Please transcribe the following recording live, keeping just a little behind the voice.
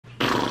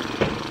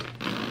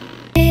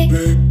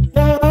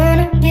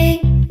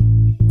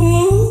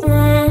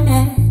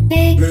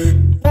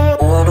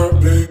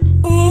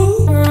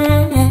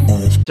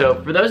So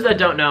for those that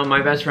don't know,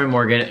 my best friend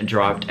Morgan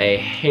dropped a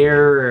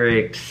hair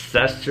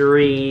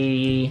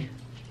accessory,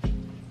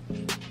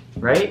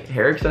 right?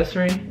 Hair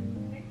accessory?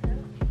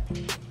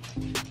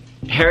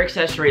 Hair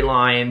accessory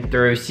line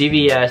through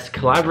CVS,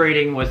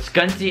 collaborating with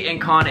Scunsy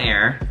and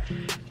Conair.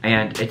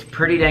 And it's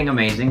pretty dang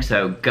amazing,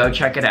 so go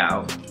check it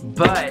out.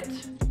 But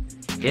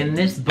in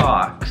this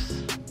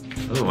box,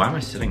 oh, why am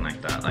I sitting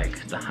like that?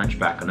 Like the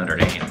Hunchback of Notre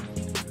Dame.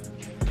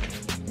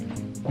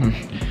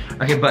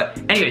 Okay, but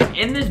anyways,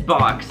 in this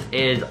box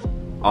is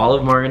all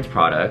of Morgan's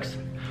products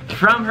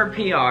from her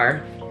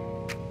PR.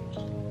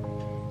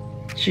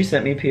 She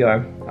sent me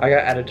PR. I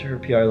got added to her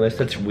PR list.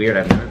 That's weird,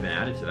 I've never been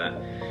added to that.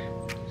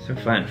 So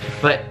fun.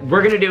 But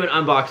we're gonna do an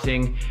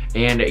unboxing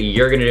and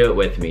you're gonna do it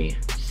with me.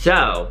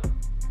 So,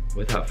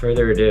 without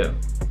further ado,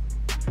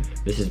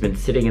 this has been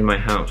sitting in my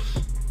house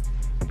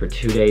for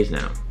 2 days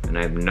now and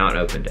I have not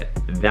opened it.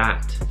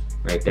 That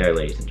right there,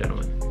 ladies and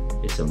gentlemen,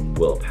 is some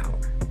willpower.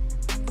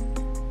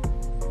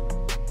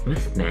 I'm a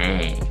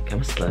snake.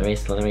 I'm a slithery,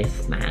 slithery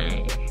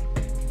snake.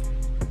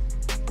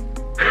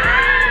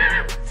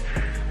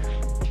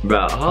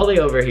 Bro, Holly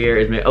over here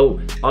is me.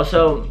 Oh,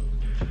 also,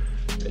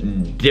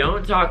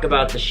 don't talk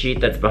about the sheet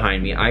that's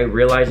behind me. I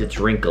realize it's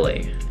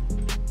wrinkly.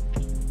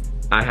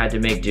 I had to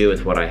make do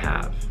with what I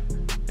have.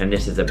 And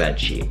this is a bed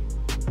sheet.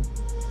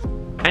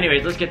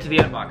 Anyways, let's get to the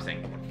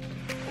unboxing.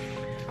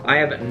 I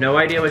have no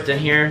idea what's in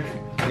here.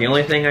 The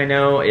only thing I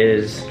know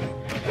is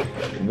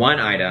one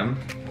item.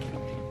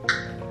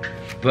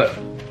 But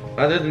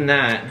other than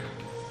that,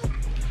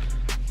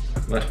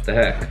 what the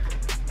heck?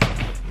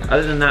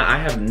 Other than that, I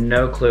have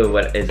no clue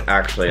what is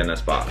actually in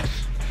this box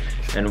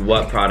and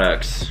what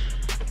products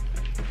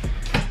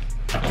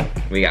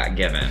we got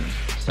given,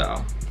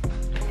 so.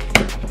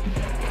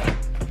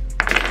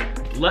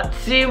 Let's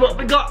see what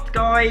we got,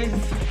 guys.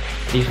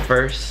 The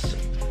first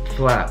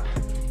flap.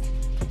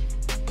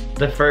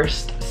 The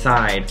first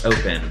side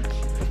open.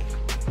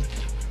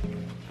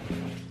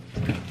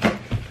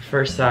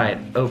 First side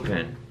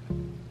open.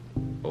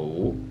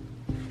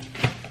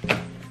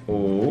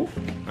 Oh,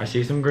 I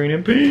see some green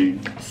and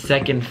pink.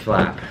 Second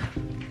flap.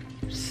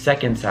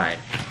 Second side,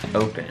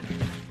 open.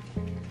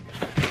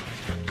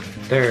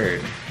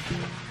 Third.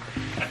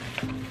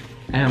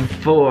 And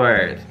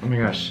fourth. Oh my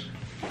gosh.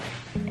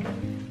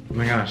 Oh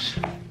my gosh.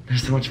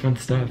 There's so much fun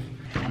stuff.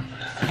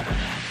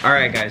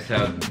 Alright guys,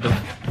 so the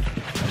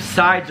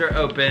sides are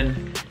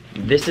open.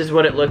 This is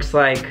what it looks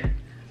like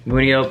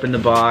when you open the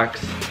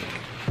box.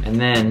 And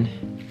then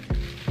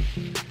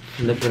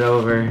flip it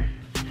over.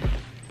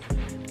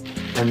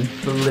 And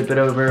flip it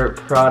over,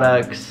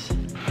 products,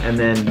 and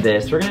then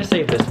this. We're gonna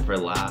save this for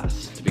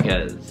last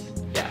because,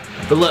 yeah.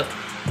 But look,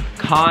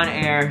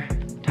 Conair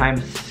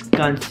times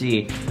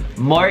Scunsy,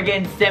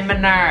 Morgan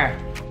Simianer.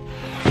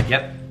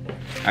 Yep.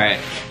 All right,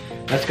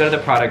 let's go to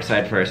the product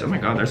side first. Oh my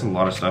God, there's a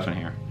lot of stuff in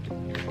here.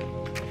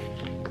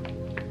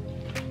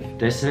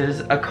 This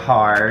is a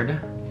card.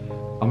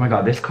 Oh my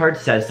God, this card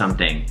says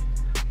something.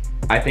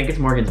 I think it's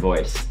Morgan's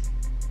voice.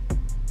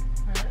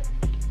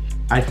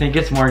 I think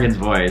it's Morgan's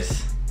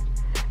voice.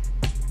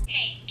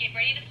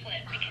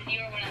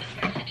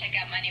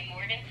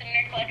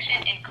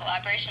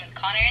 Collaboration with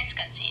Conair and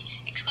Scunsy,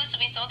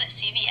 exclusively sold at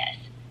CVS.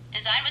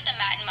 Designed with the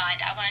mat in mind,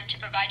 I wanted to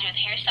provide you with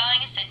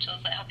hairstyling essentials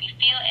that help you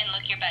feel and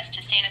look your best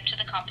to stand up to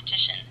the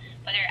competition.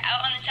 Whether you're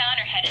out on the town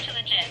or headed to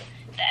the gym,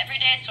 the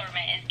everyday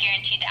assortment is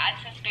guaranteed to add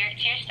some spirit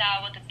to your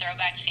style with a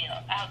throwback feel.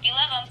 I hope you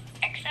love them.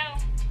 XO.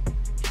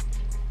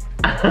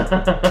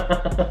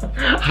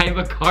 I have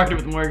a card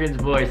with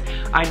Morgan's voice.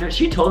 I know,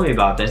 she told me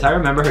about this. I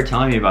remember her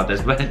telling me about this,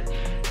 but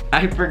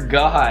I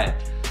forgot.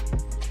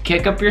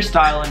 Kick up your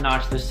style and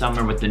notch this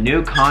summer with the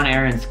new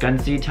Conair and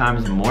Scunsy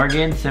times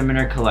Morgan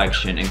Simianer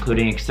collection,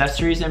 including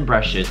accessories and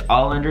brushes,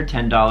 all under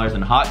 $10,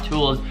 and hot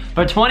tools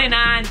for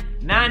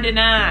 $29.99.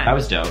 That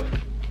was dope.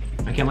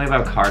 I can't believe I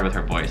have a card with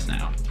her voice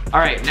now. All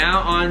right,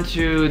 now on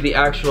to the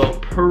actual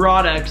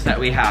products that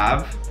we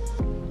have.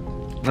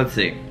 Let's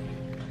see.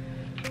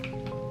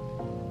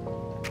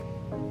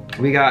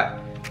 We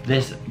got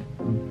this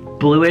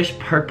bluish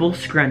purple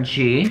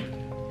scrunchie.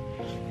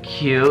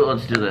 Cute,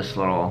 let's do this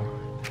little,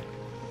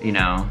 you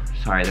know,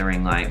 sorry the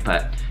ring light,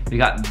 but we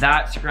got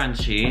that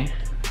scrunchie.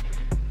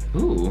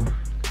 Ooh.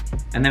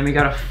 And then we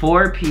got a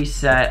 4-piece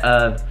set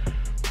of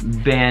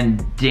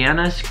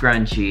bandana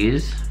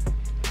scrunchies.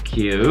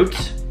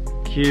 Cute,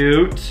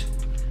 cute.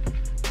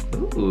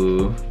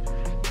 Ooh.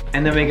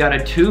 And then we got a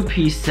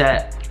 2-piece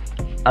set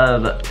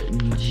of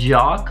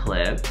jaw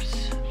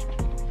clips.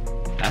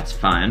 That's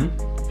fun.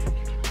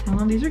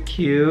 Oh, these are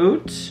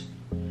cute.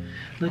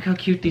 Look how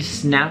cute these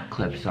snap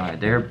clips are.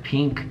 They're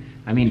pink,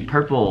 I mean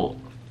purple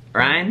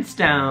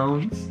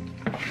rhinestones.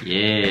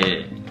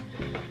 Yeah.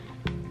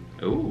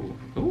 Ooh,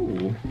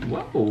 ooh,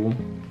 whoa.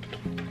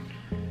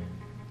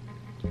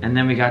 And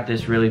then we got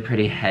this really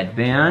pretty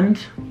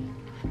headband.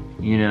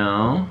 You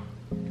know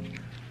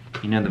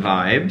the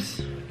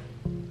vibes.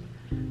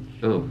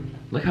 Oh,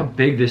 look how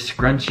big this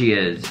scrunchie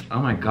is. Oh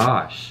my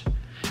gosh.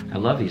 I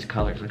love these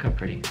colors, look how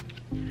pretty.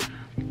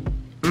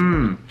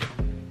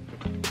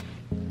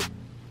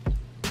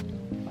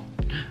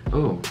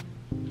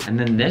 And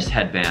then this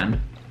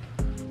headband,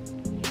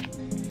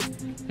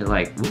 it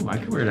like, ooh, I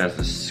could wear it as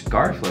a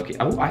scarf low-key.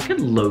 Oh, I could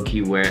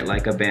low-key wear it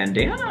like a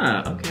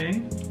bandana.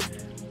 Okay.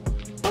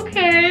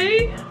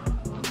 Okay.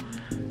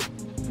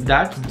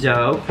 That's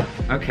dope.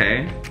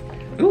 Okay.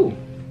 Ooh,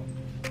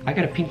 I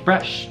got a pink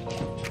brush.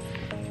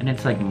 And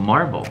it's like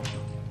marble,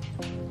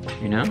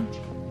 you know?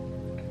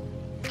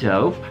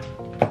 Dope.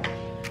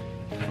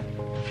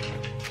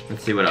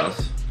 Let's see what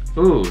else.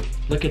 Ooh,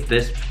 look at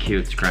this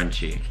cute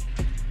scrunchie.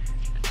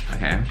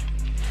 Okay.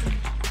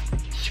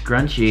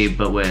 Scrunchie,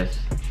 but with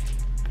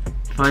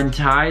fun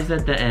ties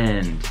at the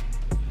end.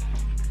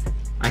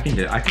 I can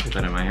put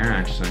that in my hair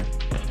actually.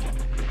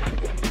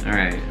 All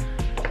right.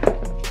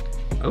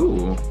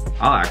 Ooh,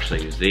 I'll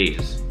actually use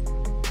these.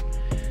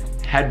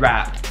 Head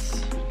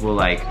wraps will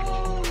like,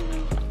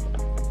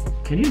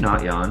 can you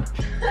not yawn?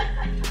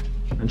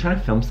 I'm trying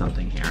to film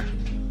something here.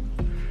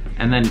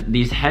 And then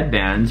these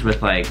headbands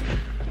with like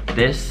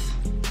this,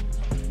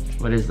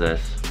 what is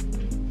this?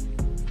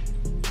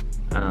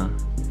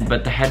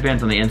 But the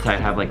headbands on the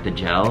inside have like the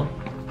gel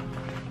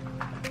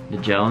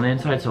on the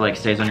inside, so like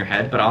stays on your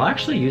head. But I'll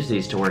actually use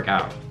these to work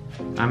out.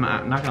 I'm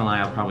not gonna lie,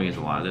 I'll probably use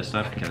a lot of this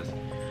stuff because,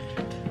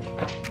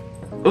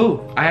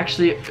 ooh, I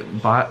actually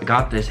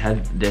got this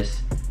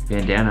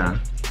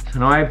bandana. So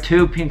now I have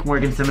 2 pink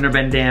Morgan Simianer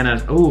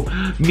bandanas. Ooh,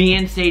 me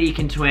and Sadie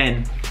can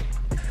twin.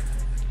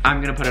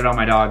 I'm gonna put it on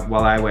my dog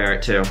while I wear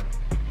it too.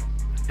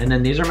 And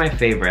then these are my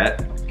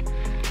favorite.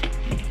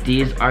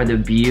 These are the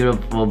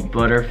beautiful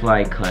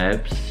butterfly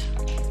clips.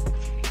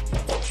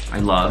 I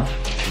love.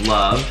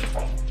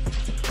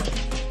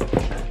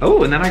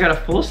 Oh, and then I got a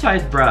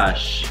full-size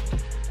brush.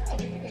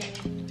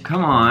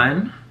 Come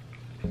on.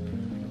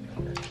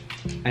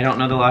 I don't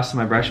know the last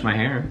time I brushed my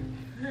hair.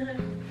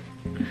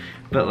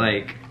 But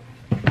like,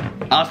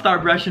 I'll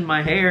start brushing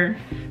my hair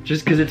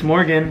just cause it's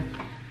Morgan.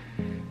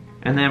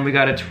 And then we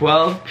got a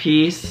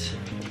 12-piece,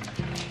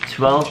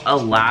 12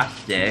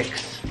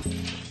 elastics,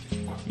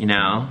 you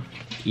know,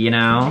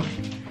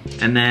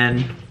 and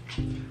then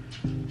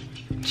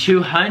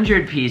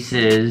 200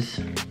 pieces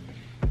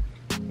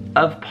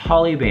of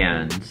poly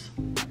bands.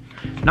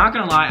 Not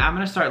gonna lie, I'm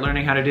gonna start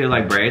learning how to do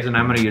like braids, and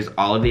I'm gonna use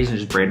all of these and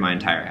just braid my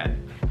entire head.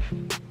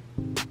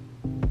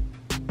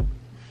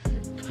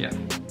 Yeah.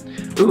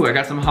 Ooh, I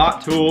got some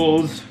hot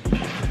tools.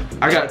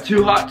 I got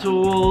 2 hot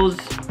tools.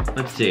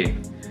 Let's see.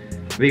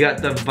 We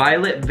got the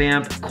Violet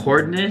Vamp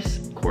cordless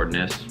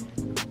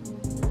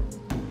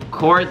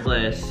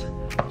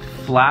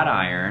flat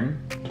iron.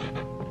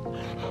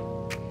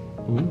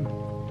 Ooh,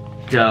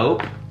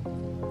 dope.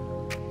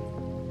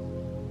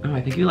 Oh, I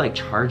think you like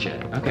charge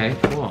it. Okay,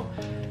 cool.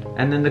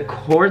 And then the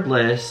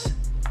cordless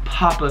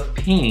pop of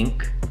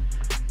pink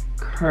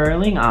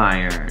curling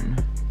iron.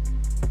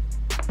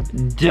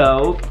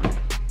 Dope.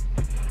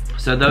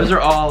 So those are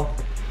all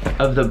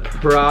of the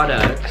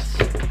products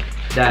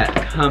that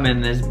come in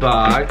this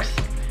box.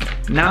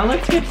 Now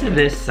let's get to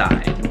this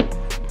side,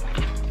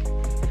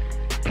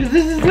 because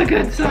this is the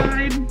good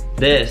side.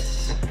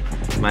 This,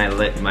 my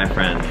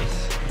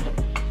friends,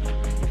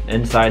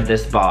 inside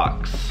this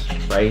box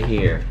right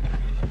here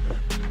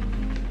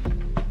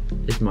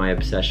is my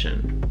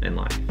obsession in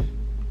life.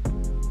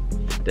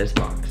 This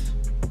box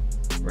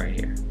right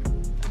here.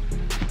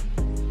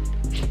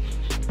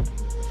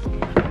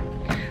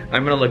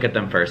 I'm gonna look at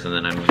them first, and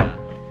then I'm gonna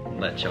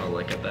let y'all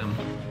look at them.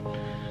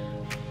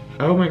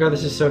 Oh my god,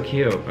 this is so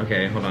cute.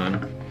 Okay, hold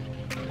on.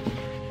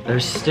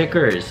 There's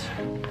stickers,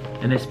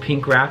 and it's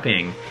pink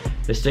wrapping.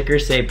 The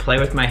stickers say, play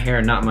with my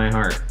hair, not my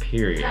heart,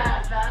 period.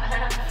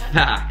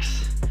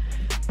 Facts.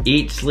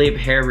 Eat, sleep,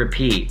 hair,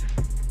 repeat.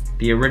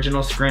 The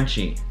original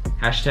scrunchie.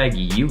 Hashtag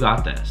you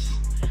got this.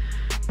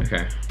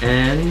 Okay,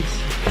 and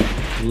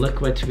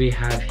look what we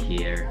have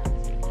here.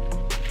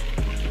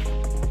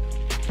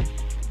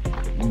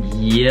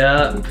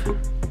 Yup.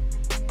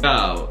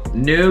 Oh,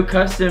 new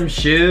custom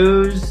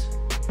shoes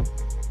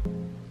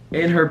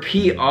in her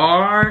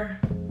PR.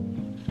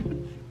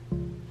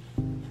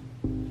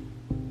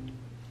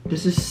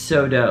 This is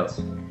so dope.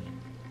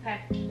 Okay.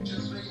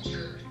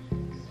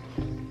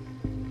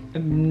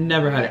 I've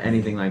never had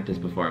anything like this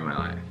before in my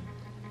life.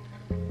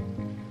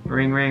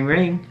 Ring, ring,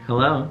 ring.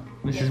 Hello.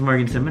 This is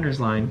Morgan Simianer's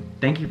line.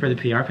 Thank you for the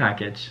PR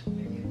package.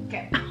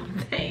 Okay. Oh,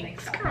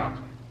 thanks, girl.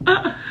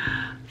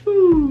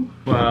 Ooh.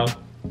 Wow,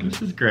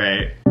 this is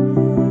great.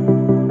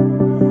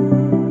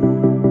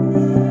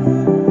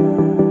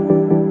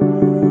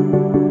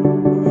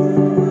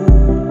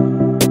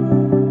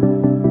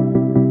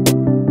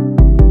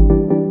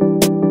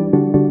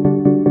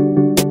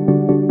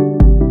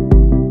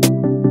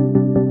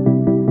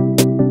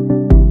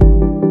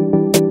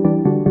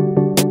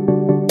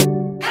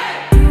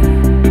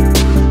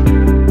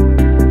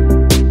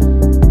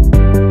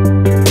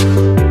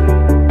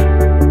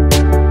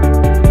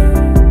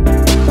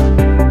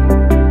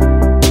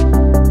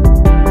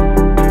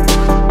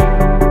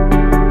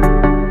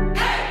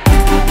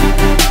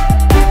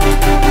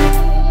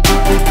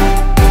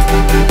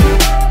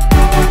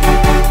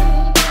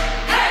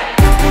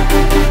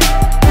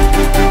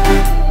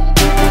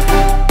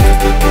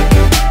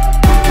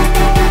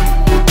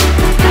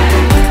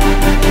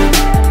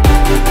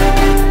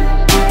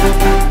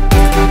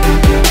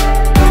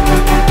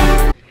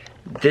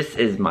 this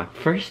is my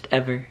first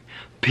ever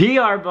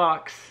PR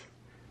box.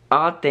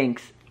 All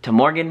thanks to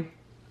Morgan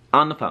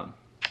on the phone.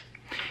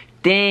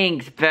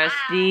 Thanks,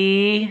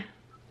 bestie.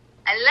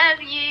 I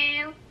love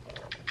you.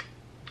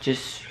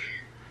 Just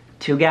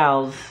 2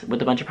 gals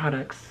with a bunch of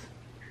products.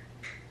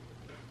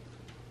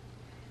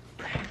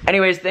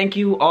 Anyways, thank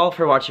you all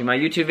for watching my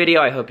YouTube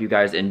video. I hope you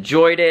guys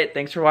enjoyed it.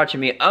 Thanks for watching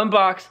me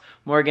unbox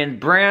Morgan's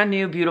brand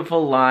new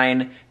beautiful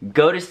line.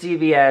 Go to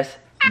CVS,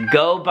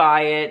 go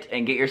buy it,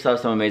 and get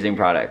yourself some amazing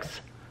products.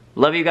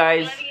 Love you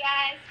guys. Love you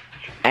guys.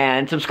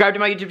 And subscribe to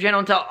my YouTube channel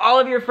and tell all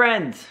of your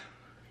friends.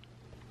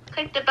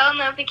 Click the bell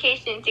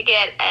notification to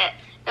get a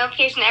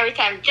notification every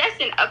time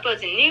Justin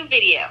uploads a new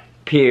video.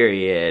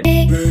 Period.